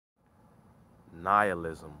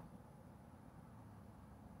nihilism,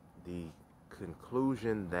 the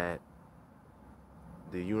conclusion that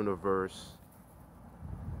the universe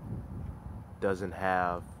doesn't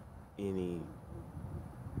have any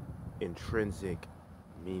intrinsic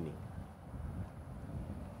meaning.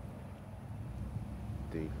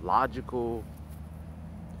 The logical,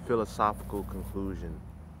 philosophical conclusion,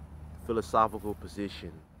 philosophical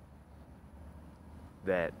position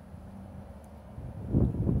that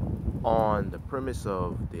on the premise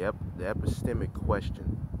of the epistemic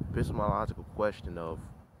question, epistemological question of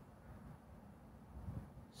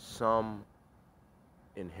some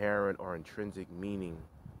inherent or intrinsic meaning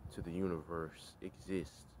to the universe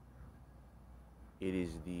exists. It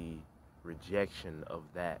is the rejection of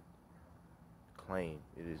that claim.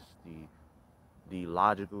 It is the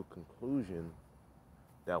logical conclusion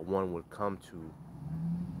that one would come to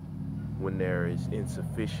when there is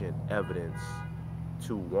insufficient evidence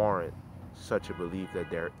to warrant such a belief that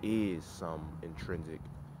there is some intrinsic,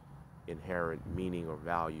 inherent meaning or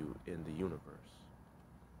value in the universe.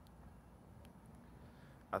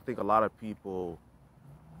 I think a lot of people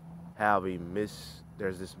have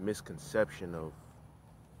there's this misconception of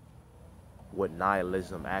what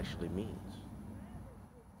nihilism actually means.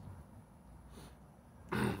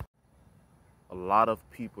 A lot of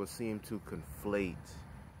people seem to conflate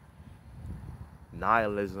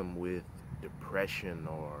nihilism with depression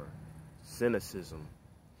or cynicism,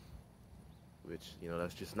 which,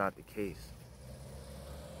 that's just not the case.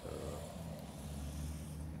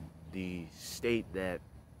 The state that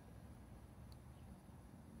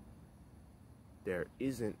there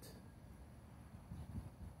isn't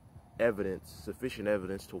sufficient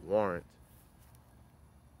evidence to warrant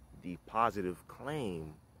the positive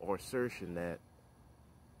claim or assertion that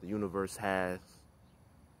the universe has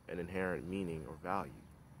an inherent meaning or value.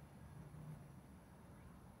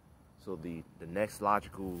 So the next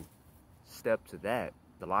logical step to that,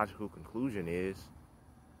 the logical conclusion is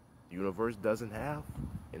the universe doesn't have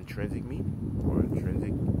intrinsic meaning or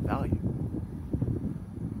intrinsic value.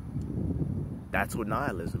 That's what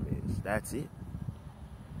nihilism is. That's it.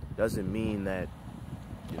 Doesn't mean that,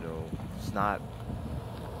 it's not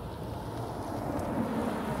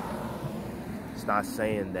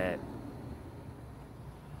saying that,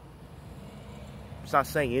 it's not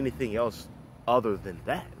saying anything else other than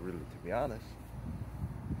that, really, to be honest.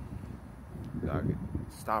 I could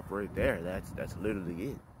stop right there. That's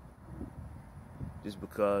literally it. Just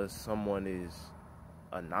because someone is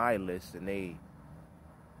a nihilist and they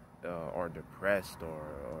are depressed or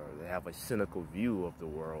they have a cynical view of the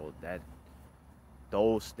world, that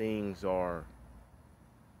those things are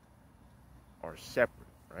separate,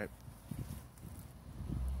 right?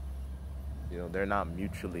 They're not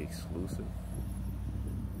mutually exclusive.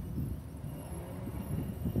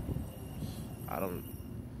 I don't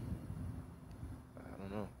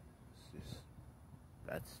know. It's just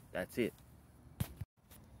that's it.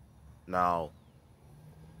 Now,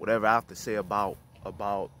 whatever I have to say about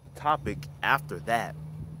the topic after that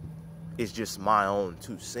is just my own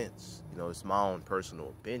 2 cents. It's my own personal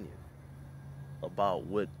opinion about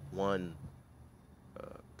what one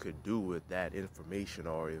could do with that information,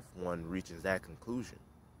 or if one reaches that conclusion.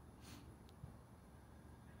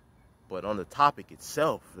 But on the topic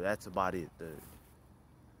itself, that's about it.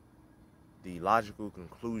 The logical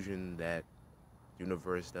conclusion that the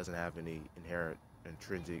universe doesn't have any inherent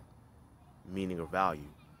intrinsic meaning or value.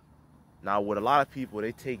 Now, with a lot of people,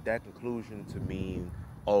 they take that conclusion to mean,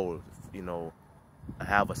 I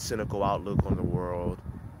have a cynical outlook on the world,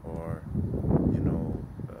 or,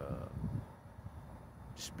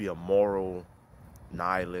 just be a moral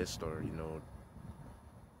nihilist, or,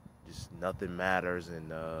 just nothing matters, and,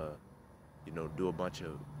 do a bunch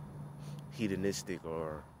of hedonistic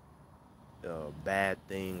or bad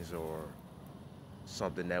things, or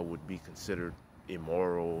something that would be considered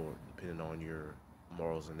immoral, depending on your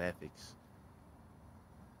morals and ethics.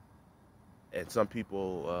 And some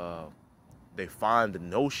people, they find the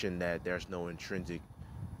notion that there's no intrinsic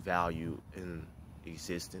value in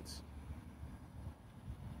existence,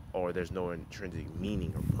 or there's no intrinsic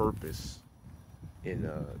meaning or purpose in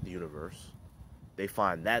the universe. They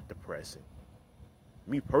find that depressing.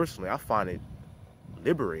 Me personally, I find it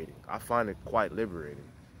liberating. I find it quite liberating.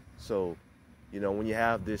 So, when you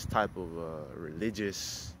have this type of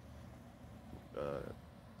religious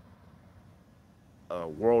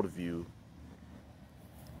worldview,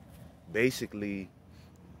 basically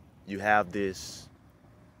you have this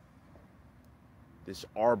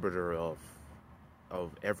arbiter of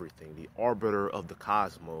everything, the arbiter of the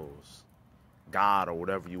cosmos, God, or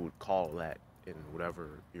whatever you would call that in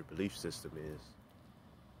whatever your belief system is.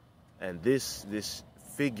 And this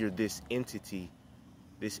figure, this entity,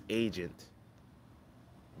 this agent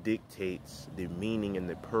dictates the meaning and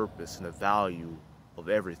the purpose and the value of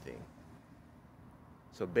everything.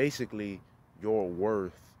 So basically, your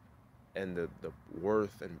worth and the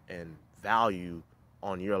worth and value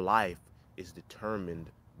on your life is determined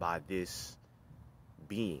by this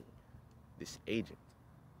being, this agent.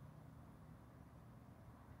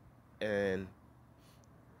 And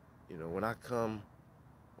you know, when I've come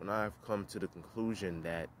to the conclusion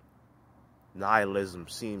that nihilism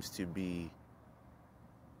seems to be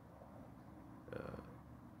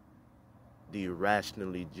the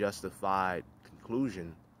irrationally justified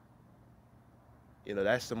conclusion, you know,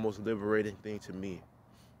 that's the most liberating thing to me,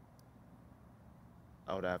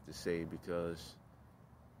 I would have to say, because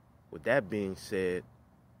with that being said,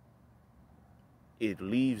 it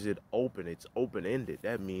leaves it open. It's open-ended.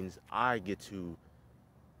 That means I get to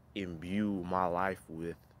imbue my life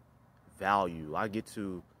with value. I get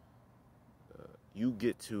to, you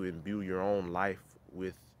get to imbue your own life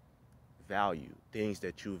with value, things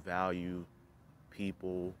that you value,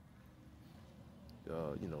 people,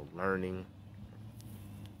 you know, learning,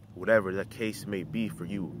 whatever the case may be for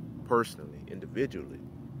you personally, individually.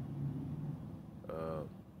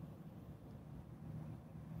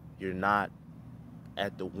 You're not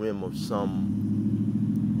at the whim of some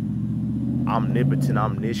omnipotent,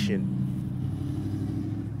 omniscient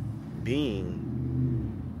being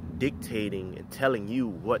dictating and telling you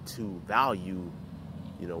what to value,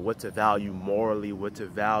 you know, what to value morally, what to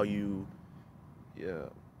value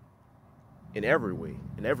in every way,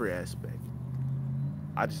 in every aspect.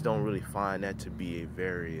 I just don't really find that to be a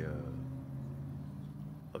very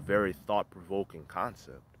thought-provoking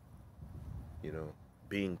concept. You know,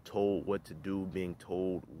 being told what to do, being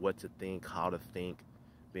told what to think, how to think,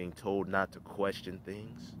 being told not to question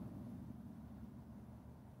things,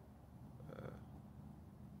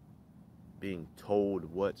 being told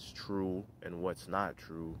what's true and what's not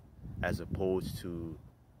true, as opposed to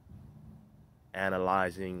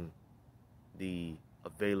analyzing the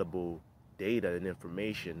available data and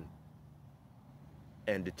information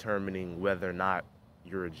and determining whether or not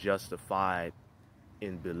you're justified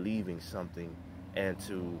in believing something, and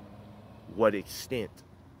to what extent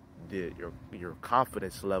your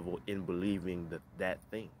confidence level in believing that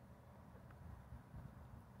thing.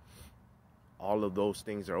 All of those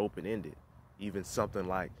things are open-ended. Even something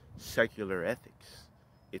like secular ethics,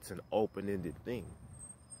 it's an open-ended thing.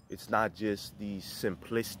 It's not just these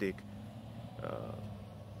simplistic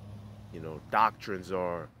you know, doctrines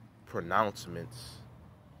or pronouncements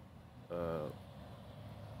or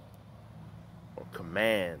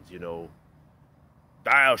commands, you know,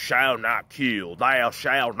 thou shalt not kill, thou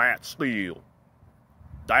shalt not steal,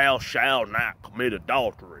 thou shalt not commit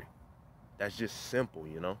adultery. That's just simple,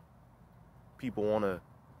 you know. People want to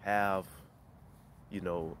have, you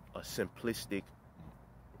know, a simplistic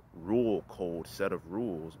rule code, set of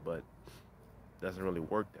rules, but it doesn't really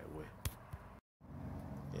work that way.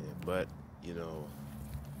 Yeah, but, you know,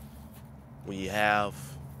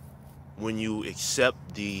 when you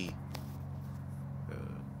accept the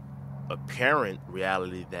apparent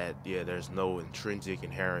reality that, yeah, there's no intrinsic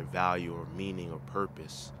inherent value or meaning or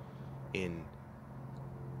purpose in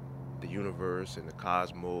the universe and the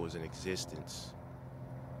cosmos and existence,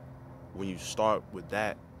 when you start with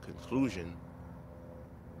that conclusion,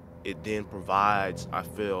 it then provides, I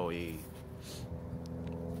feel, a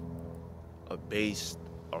base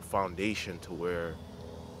or foundation to where,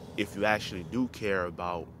 if you actually do care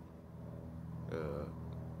about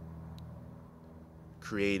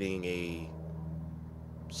creating a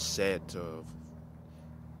set of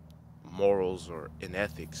morals or in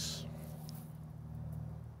ethics,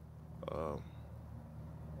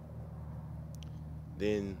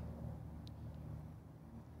 then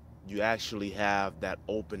you actually have that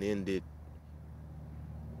open-ended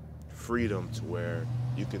freedom to where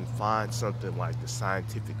you can find something like the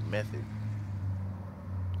scientific method,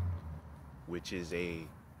 which is a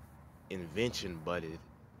invention, but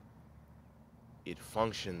it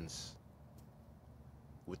functions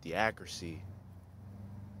with the accuracy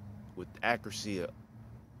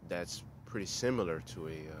that's pretty similar to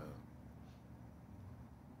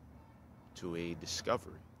a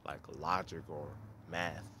discovery, like logic or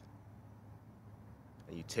math.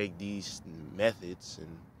 And you take these methods,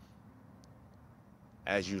 and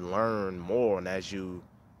as you learn more and as you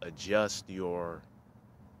adjust your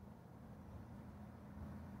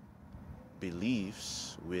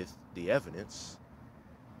beliefs with the evidence,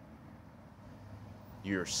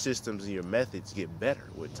 your systems and your methods get better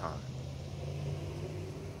with time,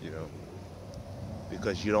 you know,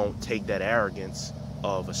 because you don't take that arrogance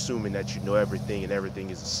of assuming that you know everything and everything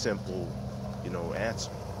is a simple,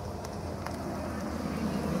 answer.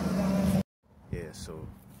 Yeah, so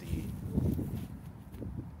the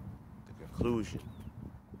conclusion,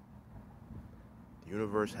 the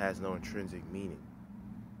universe has no intrinsic meaning.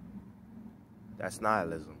 That's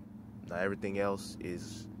nihilism. Now everything else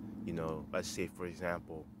is, let's say for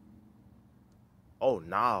example, oh,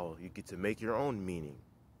 now you get to make your own meaning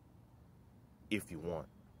if you want.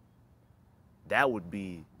 That would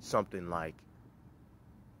be something like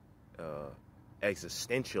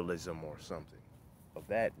existentialism or something of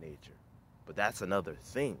that nature. But that's another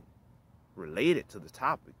thing related to the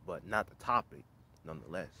topic, but not the topic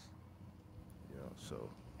nonetheless. So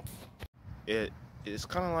it's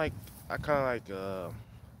kind of like, I kind of like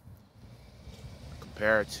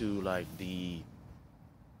compare it to like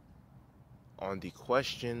on the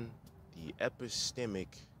question, the epistemic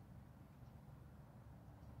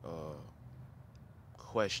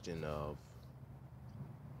question of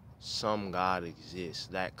some God exists,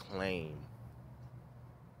 that claim,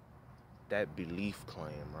 that belief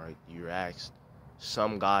claim, right? You're asked,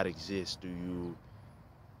 some God exists, do you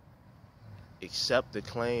accept the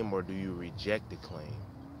claim or do you reject the claim?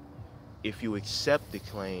 If you accept the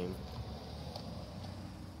claim,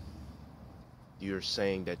 you're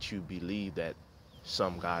saying that you believe that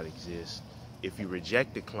some God exists. If you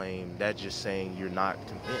reject the claim, that's just saying you're not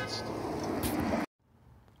convinced.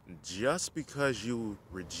 Just because you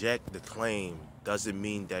reject the claim doesn't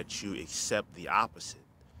mean that you accept the opposite.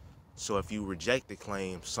 So if you reject the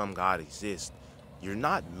claim, some God exists, you're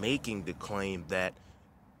not making the claim that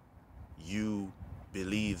you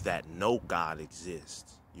believe that no God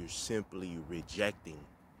exists. You're simply rejecting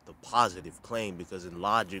the positive claim, because in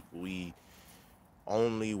logic, we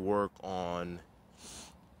only work on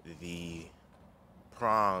the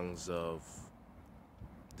prongs of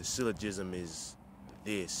the syllogism is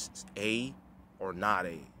this, A or not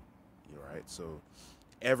A, right? So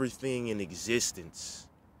everything in existence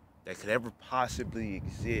that could ever possibly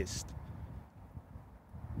exist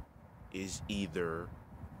is either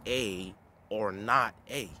A or not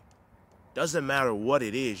A. Doesn't matter what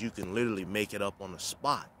it is, you can literally make it up on the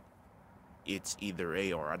spot. It's either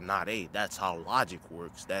A or not A. That's how logic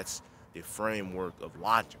works. That's the framework of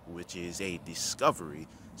logic, which is a discovery.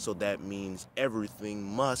 So that means everything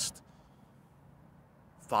must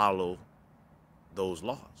follow those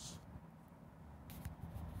laws.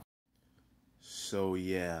 So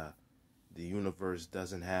yeah, the universe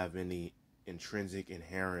doesn't have any intrinsic,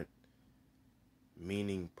 inherent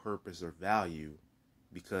meaning, purpose, or value,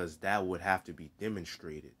 because that would have to be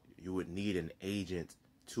demonstrated. You would need an agent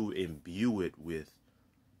to imbue it with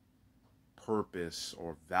purpose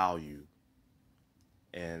or value.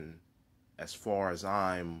 And as far as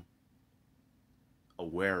I'm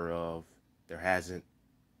aware of, there hasn't,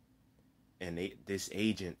 and an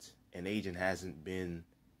agent hasn't been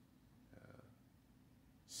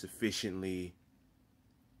sufficiently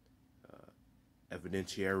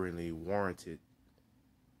evidentiarily warranted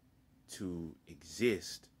to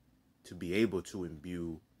exist to be able to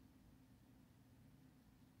imbue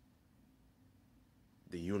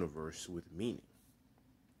the universe with meaning,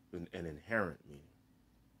 an inherent meaning.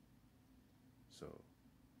 So,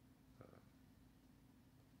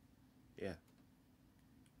 yeah.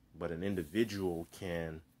 But an individual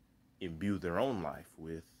can imbue their own life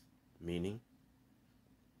with meaning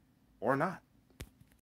or not.